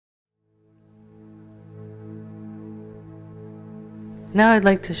Now I'd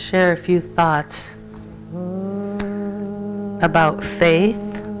like to share a few thoughts about faith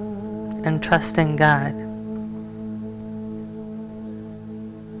and trusting God.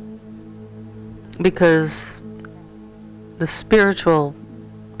 Because the spiritual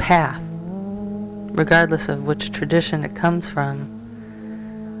path, regardless of which tradition it comes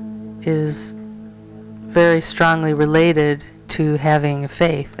from, is very strongly related to having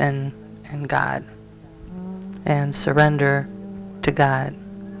faith in God and surrender to God,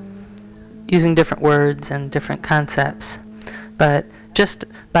 using different words and different concepts. But just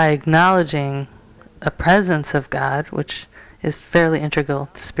by acknowledging a presence of God, which is fairly integral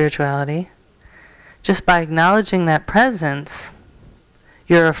to spirituality, just by acknowledging that presence,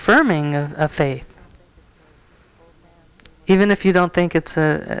 you're affirming a faith. Even if you don't think it's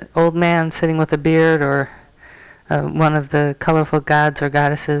an old man sitting with a beard, or one of the colorful gods or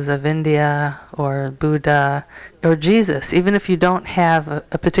goddesses of India, or Buddha, or Jesus, even if you don't have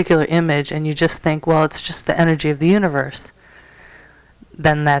a particular image and you just think, well, it's just the energy of the universe,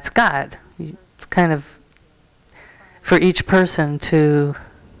 then that's God. It's kind of for each person to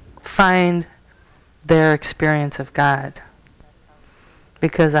find their experience of God,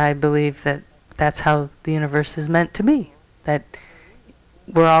 because I believe that that's how the universe is meant to be, that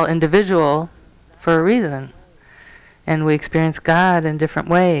we're all individual for a reason, and we experience God in different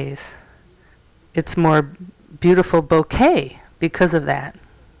ways. It's more beautiful bouquet because of that.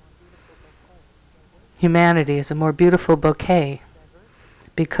 Humanity is a more beautiful bouquet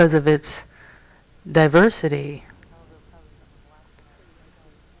because of its diversity.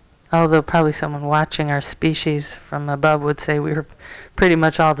 Although probably someone watching our species from above would say we were pretty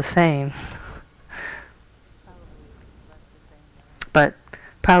much all the same. But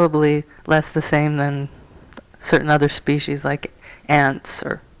probably less the same than certain other species like ants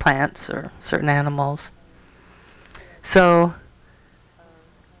or plants or certain animals. So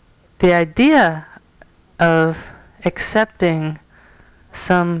the idea of accepting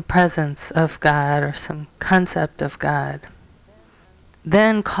some presence of God or some concept of God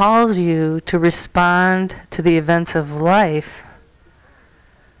then calls you to respond to the events of life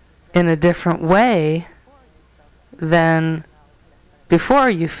in a different way than before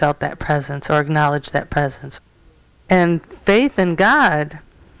you felt that presence or acknowledged that presence. And faith in God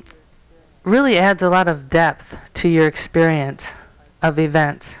really adds a lot of depth to your experience of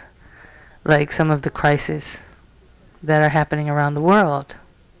events, like some of the crises that are happening around the world.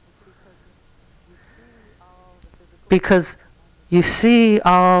 Because you see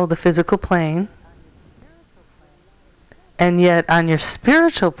all the physical plane, and yet on your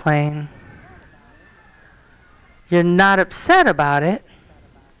spiritual plane, you're not upset about it.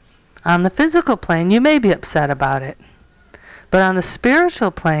 On the physical plane, you may be upset about it. But on the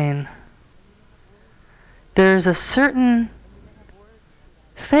spiritual plane, there's a certain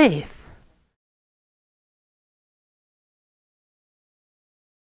faith